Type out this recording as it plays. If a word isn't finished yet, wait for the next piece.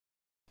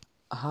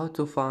How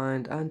to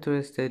find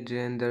interested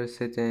gender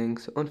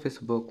settings on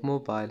Facebook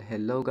mobile.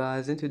 Hello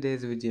guys, in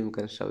today's video I'm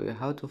gonna show you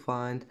how to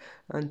find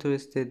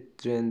interested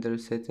gender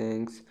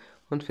settings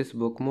on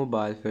Facebook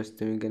mobile. First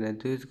thing we're gonna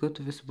do is go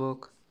to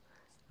Facebook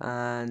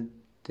and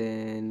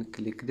then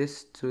click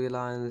this three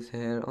lines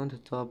here on the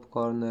top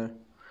corner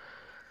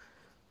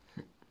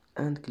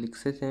and click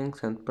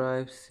settings and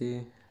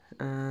privacy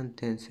and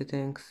then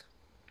settings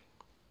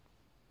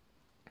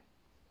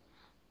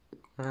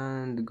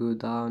and go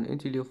down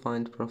until you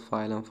find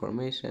profile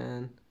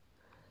information,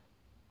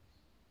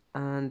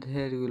 and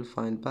here you will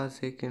find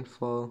basic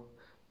info,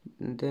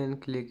 and then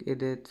click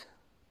edit,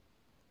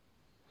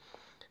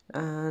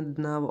 and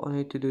now all you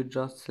need to do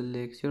just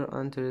select you're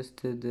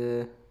interested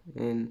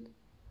in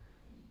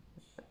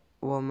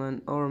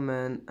woman or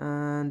man,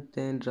 and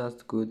then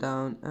just go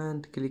down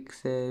and click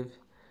save,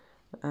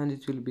 and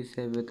it will be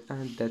saved.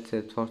 And that's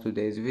it for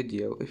today's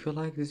video. If you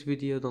like this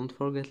video, don't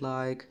forget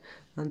like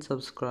and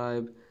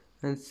subscribe,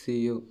 and see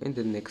you in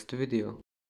the next video.